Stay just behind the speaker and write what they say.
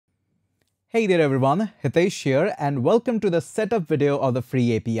Hey there everyone, Hitesh here and welcome to the setup video of the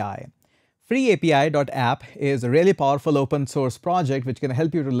FreeAPI. FreeAPI.app is a really powerful open source project which can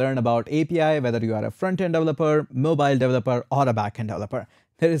help you to learn about API whether you are a front-end developer, mobile developer or a back-end developer.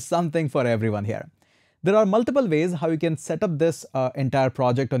 There is something for everyone here. There are multiple ways how you can set up this entire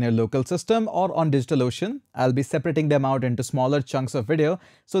project on your local system or on DigitalOcean. I'll be separating them out into smaller chunks of video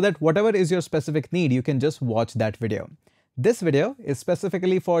so that whatever is your specific need, you can just watch that video. This video is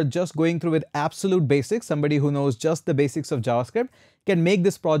specifically for just going through with absolute basics. Somebody who knows just the basics of JavaScript can make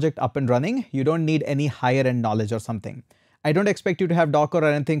this project up and running. You don't need any higher end knowledge or something. I don't expect you to have Docker or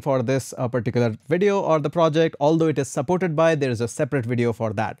anything for this particular video or the project, although it is supported by, there is a separate video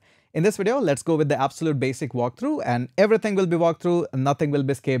for that. In this video, let's go with the absolute basic walkthrough and everything will be walked through, nothing will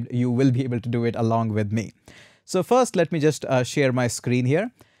be skipped. You will be able to do it along with me. So first, let me just share my screen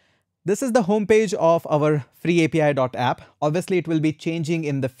here. This is the homepage of our FreeAPI.app. Obviously, it will be changing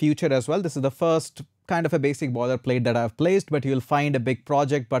in the future as well. This is the first kind of a basic boilerplate that I've placed, but you'll find a big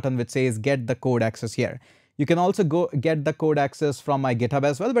project button which says get the code access here. You can also go get the code access from my GitHub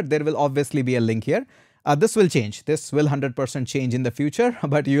as well, but there will obviously be a link here. This will change. This will 100% change in the future,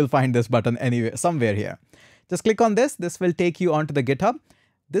 but you'll find this button anywhere, somewhere here. Just click on this. This will take you onto the GitHub.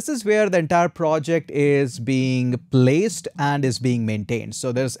 This is where the entire project is being placed and is being maintained.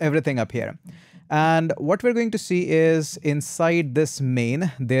 So there's everything up here. And what we're going to see is inside this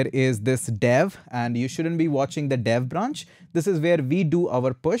main, there is this dev, and you shouldn't be watching the dev branch. This is where we do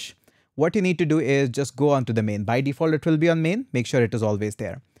our push. What you need to do is just go onto the main. By default, it will be on main. Make sure it is always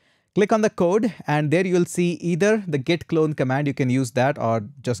there. Click on the code, and there you'll see either the git clone command. You can use that or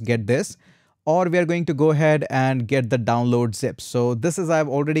just get this. Or we are going to go ahead and get the download zip. So this is, I've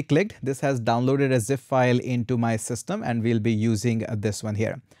already clicked. This has downloaded a zip file into my system and we'll be using this one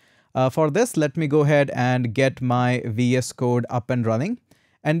here. For this, let me go ahead and get my VS Code up and running.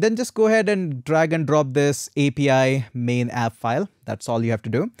 And then just go ahead and drag and drop this API main app file. That's all you have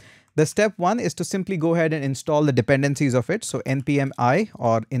to do. The step one is to simply go ahead and install the dependencies of it. So npm I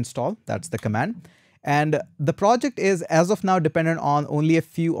or install, that's the command. And the project is as of now dependent on only a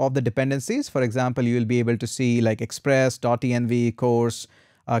few of the dependencies. For example, you will be able to see like express, .env, course,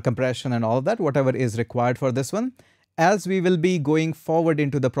 compression and all of that, whatever is required for this one. As we will be going forward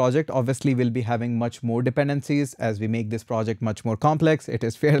into the project, obviously we'll be having much more dependencies as we make this project much more complex. It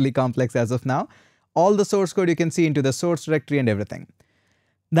is fairly complex as of now. All the source code you can see into the source directory and everything.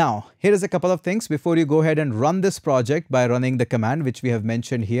 Now, here is a couple of things before you go ahead and run this project by running the command which we have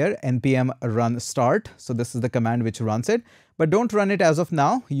mentioned here, npm run start. So this is the command which runs it, but don't run it as of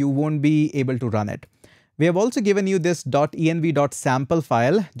now. You won't be able to run it. We have also given you this .env.sample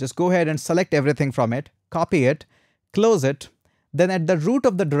file. Just go ahead and select everything from it, copy it, close it. Then at the root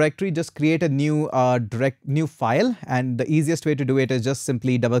of the directory, just create a new file. And the easiest way to do it is just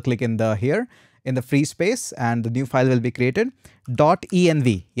simply double click in the free space and the new file will be created.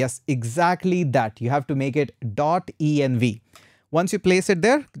 .env. Yes, exactly that. You have to make it .env. Once you place it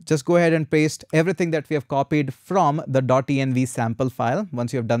there, just go ahead and paste everything that we have copied from the .env sample file.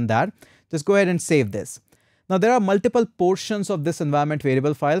 Once you have done that, just go ahead and save this. Now there are multiple portions of this environment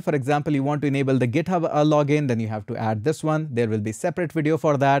variable file. For example, you want to enable the GitHub login, then you have to add this one. There will be separate video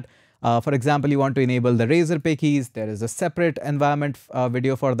for that. For example, you want to enable the Razorpay keys. There is a separate environment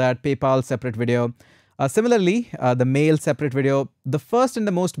video for that. PayPal separate video. Similarly, the mail separate video. The first and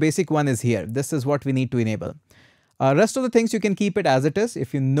the most basic one is here. This is what we need to enable. Rest of the things you can keep it as it is.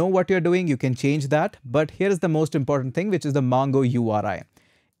 If you know what you're doing, you can change that. But here is the most important thing, which is the Mongo URI.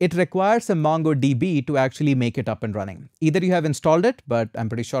 It requires a MongoDB to actually make it up and running. Either you have installed it, but I'm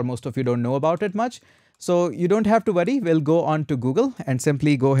pretty sure most of you don't know about it much. So you don't have to worry. We'll go on to Google and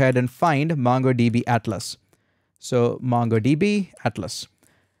simply go ahead and find MongoDB Atlas. So MongoDB Atlas.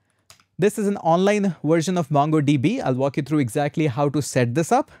 This is an online version of MongoDB. I'll walk you through exactly how to set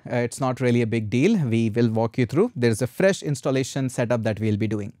this up. It's not really a big deal. We will walk you through. There's a fresh installation setup that we'll be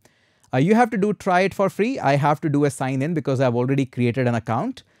doing. You have to try it for free. I have to do a sign in because I've already created an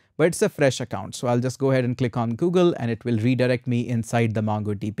account, but it's a fresh account. So I'll just go ahead and click on Google and it will redirect me inside the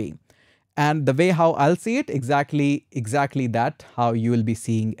MongoDB. And the way how I'll see it, exactly that, how you will be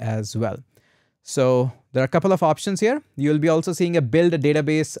seeing as well. So there are a couple of options here. You'll be also seeing a build a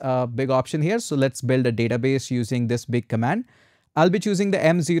database big option here. So let's build a database using this big command. I'll be choosing the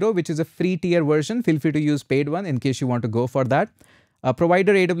M0, which is a free tier version. Feel free to use paid one in case you want to go for that.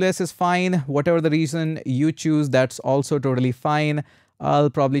 Provider AWS is fine. Whatever the reason you choose, that's also totally fine. I'll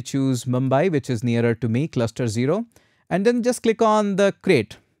probably choose Mumbai, which is nearer to me, cluster 0. And then just click on the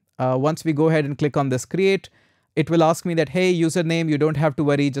create. Once we go ahead and click on this create, it will ask me that, hey, username, you don't have to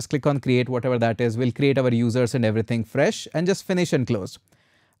worry, just click on create, whatever that is. We'll create our users and everything fresh and just finish and close.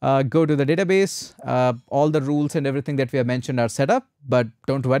 Go to the database. All the rules and everything that we have mentioned are set up, but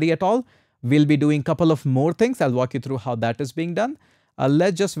don't worry at all. We'll be doing a couple of more things. I'll walk you through how that is being done.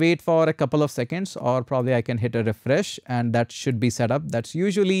 Let's just wait for a couple of seconds, or probably I can hit a refresh and that should be set up. That's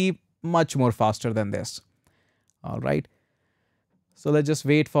usually much more faster than this. All right. So let's just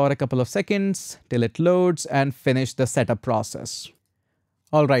wait for a couple of seconds till it loads and finish the setup process.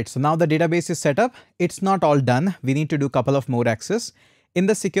 All right, so now the database is set up. It's not all done. We need to do a couple of more access. In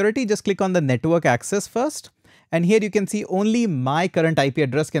the security, just click on the network access first. And here you can see only my current IP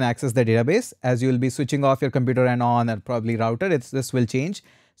address can access the database. As you will be switching off your computer and on, and probably router, this will change.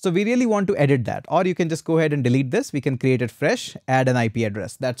 So we really want to edit that, or you can just go ahead and delete this. We can create it fresh, add an IP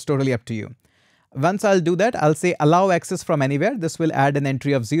address. That's totally up to you. Once I'll do that, I'll say allow access from anywhere. This will add an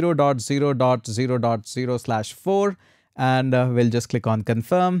entry of 0.0.0.0/4, and we'll just click on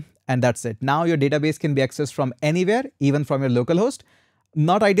confirm, and that's it. Now your database can be accessed from anywhere, even from your local host.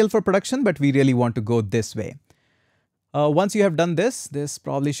 Not ideal for production, but we really want to go this way. Once you have done this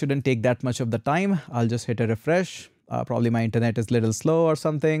probably shouldn't take that much of the time. I'll just hit a refresh. Probably my internet is a little slow or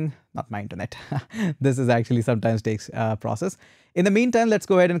something. Not my internet. This is actually sometimes takes process. In the meantime, let's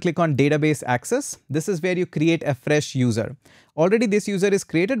go ahead and click on database access. This is where you create a fresh user. Already this user is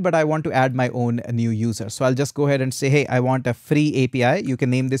created, but I want to add my own new user. So I'll just go ahead and say, hey, I want a FreeAPI. You can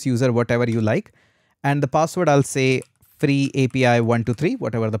name this user whatever you like. And the password, I'll say FreeAPI123,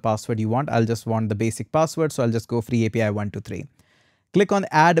 whatever the password you want. I'll just want the basic password. So I'll just go FreeAPI123. Click on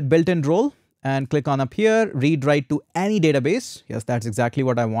add built-in role and click on up here, read write to any database. Yes, that's exactly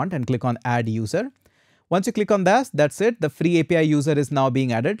what I want, and click on add user. Once you click on that, that's it. The FreeAPI user is now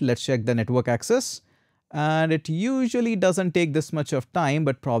being added. Let's check the network access. And it usually doesn't take this much of time,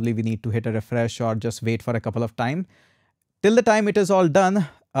 but probably we need to hit a refresh or just wait for a couple of time. Till the time it is all done,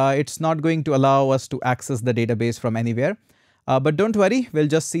 it's not going to allow us to access the database from anywhere. But don't worry, we'll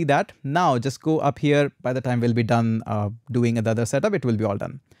just see that. Now just go up here. By the time we'll be done doing another setup, it will be all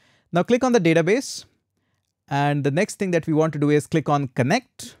done. Now click on the database. And the next thing that we want to do is click on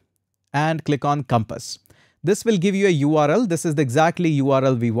connect and click on compass. This will give you a URL. This is the exactly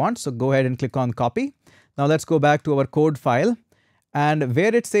URL we want. So go ahead and click on copy. Now let's go back to our code file. And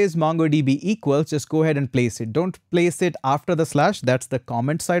where it says MongoDB equals, just go ahead and place it. Don't place it after the slash. That's the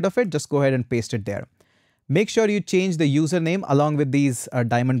comment side of it. Just go ahead and paste it there. Make sure you change the username along with these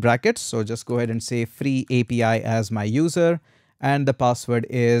diamond brackets. So just go ahead and say FreeAPI as my user. And the password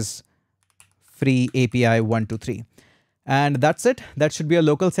is FreeAPI123. And that's it. That should be a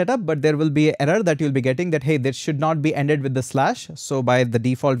local setup, but there will be an error that you'll be getting that, hey, this should not be ended with the slash. So by the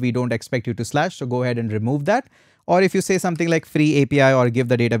default, we don't expect you to slash. So go ahead and remove that. Or if you say something like FreeAPI or give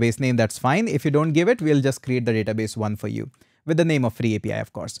the database name, that's fine. If you don't give it, we'll just create the database one for you with the name of FreeAPI,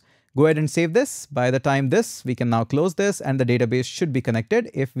 of course. Go ahead and save this. By the time we can now close this, and the database should be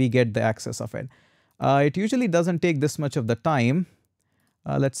connected if we get the access of it. It usually doesn't take this much of the time.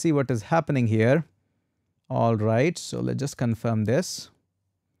 Let's see what is happening here. All right, so let's just confirm this.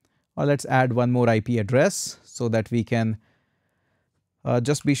 Or let's add one more IP address so that we can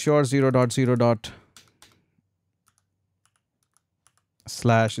just be sure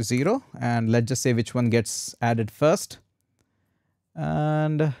 0.0./0. And let's just say which one gets added first.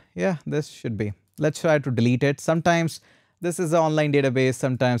 And yeah, this should be. Let's try to delete it. Sometimes this is an online database.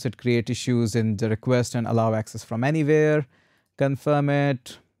 Sometimes it creates issues in the request and allow access from anywhere. Confirm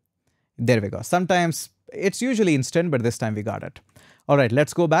it. There we go. Sometimes it's usually instant, but this time we got it. All right,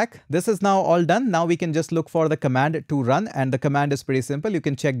 let's go back. This is now all done. Now we can just look for the command to run, and the command is pretty simple. You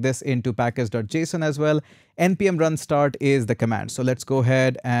can check this into package.json as well. npm run start is the command. So let's go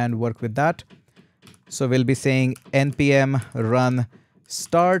ahead and work with that. So we'll be saying npm run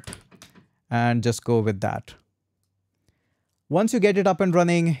start and just go with that. Once you get it up and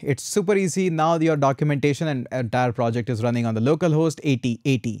running, it's super easy. Now your documentation and entire project is running on the local host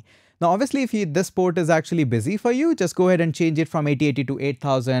 8080. Now, obviously, if this port is actually busy for you, just go ahead and change it from 8080 to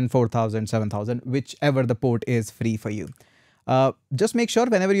 8000, 4000, 7000, whichever the port is free for you. Just make sure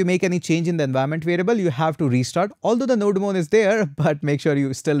whenever you make any change in the environment variable, you have to restart. Although the node mode is there, but make sure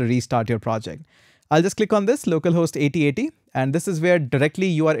you still restart your project. I'll just click on this localhost 8080, and this is where directly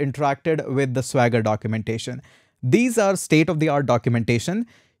you are interacted with the Swagger documentation. These are state-of-the-art documentation.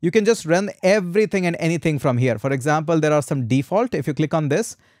 You can just run everything and anything from here. For example, there are some default. If you click on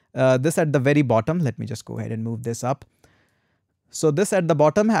this at the very bottom, let me just go ahead and move this up. So this at the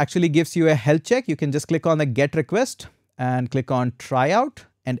bottom actually gives you a health check. You can just click on the get request and click on tryout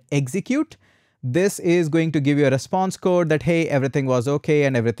and execute. This is going to give you a response code that, hey, everything was okay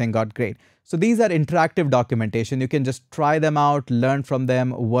and everything got great. So these are interactive documentation. You can just try them out, learn from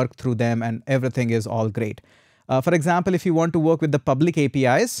them, work through them, and everything is all great. For example, if you want to work with the public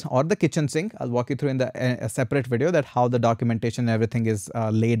APIs or the kitchen sink, I'll walk you through in a separate video that how the documentation and everything is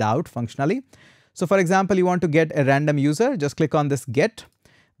laid out functionally. So for example, you want to get a random user, just click on this get.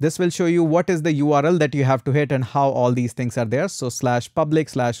 This will show you what is the URL that you have to hit and how all these things are there. So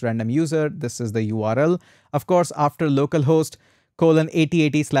 /public/random user, this is the URL. Of course, after localhost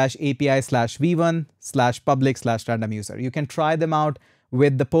 :8080/API/v1/public/random user. You can try them out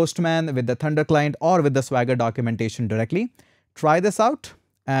with the Postman, with the Thunder client, or with the Swagger documentation directly. Try this out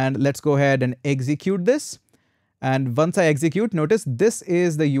and let's go ahead and execute this. And once I execute, notice this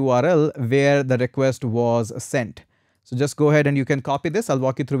is the URL where the request was sent. So just go ahead and you can copy this. I'll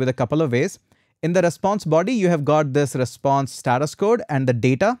walk you through with a couple of ways. In the response body, you have got this response status code and the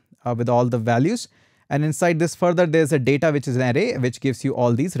data with all the values. And inside this further, there's a data which is an array which gives you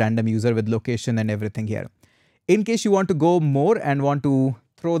all these random user with location and everything here. In case you want to go more and want to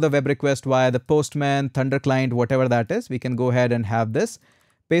throw the web request via the Postman, Thunder client, whatever that is, we can go ahead and have this.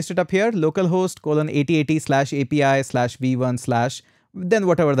 Paste it up here, localhost :8080/API/v1/ then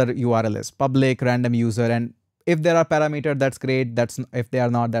whatever the URL is, public, random user. And if there are parameters, that's great. If they are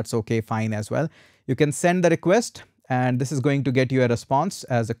not, that's okay, fine as well. You can send the request and this is going to get you a response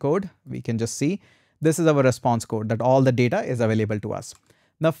as a code. We can just see this is our response code that all the data is available to us.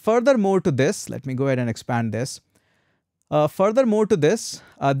 Now, furthermore to this, let me go ahead and expand this. Furthermore to this,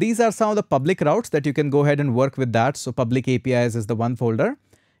 these are some of the public routes that you can go ahead and work with that. So public APIs is the one folder.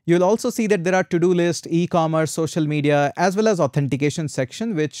 You'll also see that there are to-do list, e-commerce, social media, as well as authentication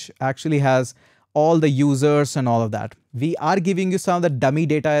section, which actually has all the users and all of that. We are giving you some of the dummy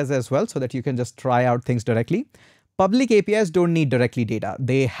data as well so that you can just try out things directly. Public APIs don't need directly data.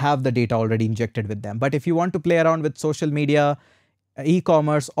 They have the data already injected with them. But if you want to play around with social media,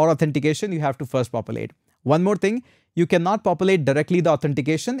 e-commerce or authentication, you have to first populate. One more thing, you cannot populate directly the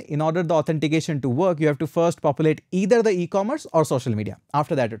authentication. In order the authentication to work, you have to first populate either the e-commerce or social media.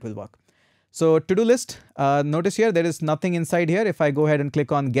 After that, it will work. So to-do list, notice here, there is nothing inside here. If I go ahead and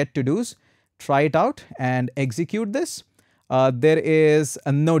click on get to-dos, try it out and execute this. There is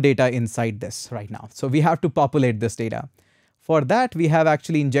no data inside this right now. So we have to populate this data. For that, we have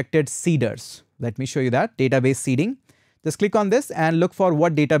actually injected seeders. Let me show you that, database seeding. Just click on this and look for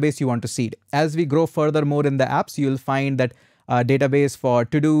what database you want to seed. As we grow further more in the apps, you'll find that database for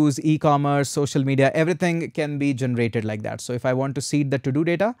to-dos, e-commerce, social media, everything can be generated like that. So if I want to seed the to-do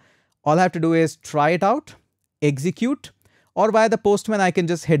data, all I have to do is try it out, execute, or via the Postman, I can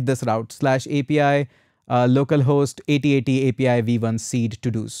just hit this route /API localhost :8080/API/v1 seed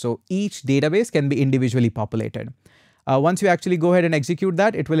to-dos. So each database can be individually populated. Once you actually go ahead and execute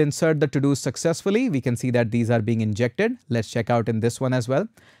that, it will insert the to-dos successfully. We can see that these are being injected. Let's check out in this one as well,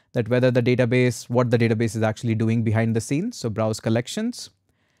 that whether the database, what the database is actually doing behind the scenes. So browse collections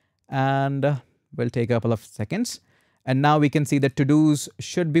and we'll take a couple of seconds. And now we can see that to-dos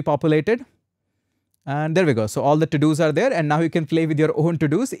should be populated. And there we go. So all the to-dos are there and now you can play with your own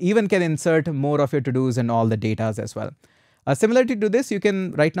to-dos, even can insert more of your to-dos and all the data as well. Similarly to this, you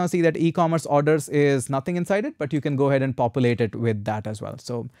can right now see that e-commerce orders is nothing inside it, but you can go ahead and populate it with that as well.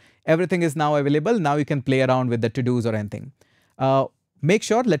 So everything is now available. Now you can play around with the to-dos or anything. Make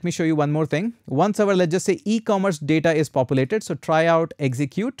sure, let me show you one more thing. Once our, let's just say e-commerce data is populated. So try out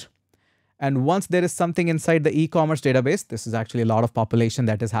execute. And once there is something inside the e-commerce database, this is actually a lot of population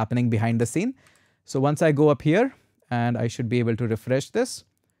that is happening behind the scene. So once I go up here and I should be able to refresh this.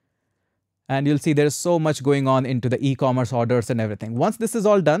 And you'll see there's so much going on into the e-commerce orders and everything. Once this is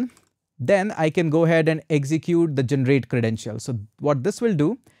all done, then I can go ahead and execute the generate credential. So what this will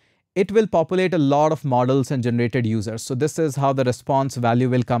do, it will populate a lot of models and generated users. So this is how the response value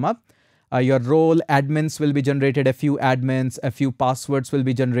will come up. Your role admins will be generated, a few admins, a few passwords will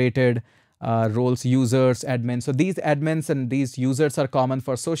be generated, roles, users, admins. So these admins and these users are common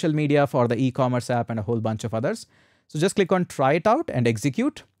for social media, for the e-commerce app and a whole bunch of others. So just click on try it out and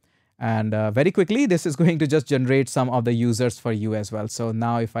execute. And very quickly, this is going to just generate some of the users for you as well. So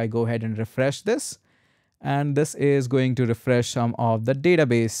now if I go ahead and refresh this, and this is going to refresh some of the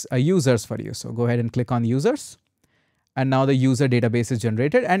database users for you. So go ahead and click on users. And now the user database is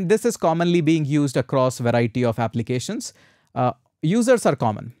generated. And this is commonly being used across a variety of applications. Users are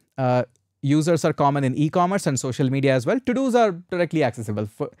common. Users are common in e-commerce and social media as well. To-dos are directly accessible.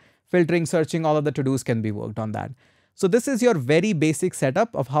 Filtering, searching, all of the to-dos can be worked on that. So this is your very basic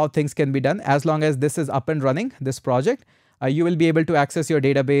setup of how things can be done. As long as this is up and running, this project, you will be able to access your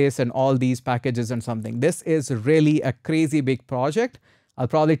database and all these packages and something. This is really a crazy big project. I'll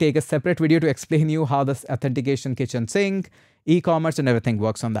probably take a separate video to explain you how this authentication kitchen sink, e-commerce and everything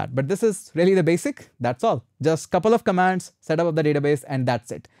works on that. But this is really the basic. That's all. Just a couple of commands, setup of the database, and that's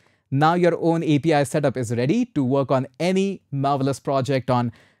it. Now your own API setup is ready to work on any marvelous project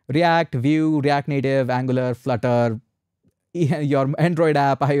on React, Vue, React Native, Angular, Flutter, your Android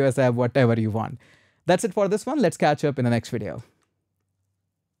app, iOS app, whatever you want. That's it for this one. Let's catch up in the next video.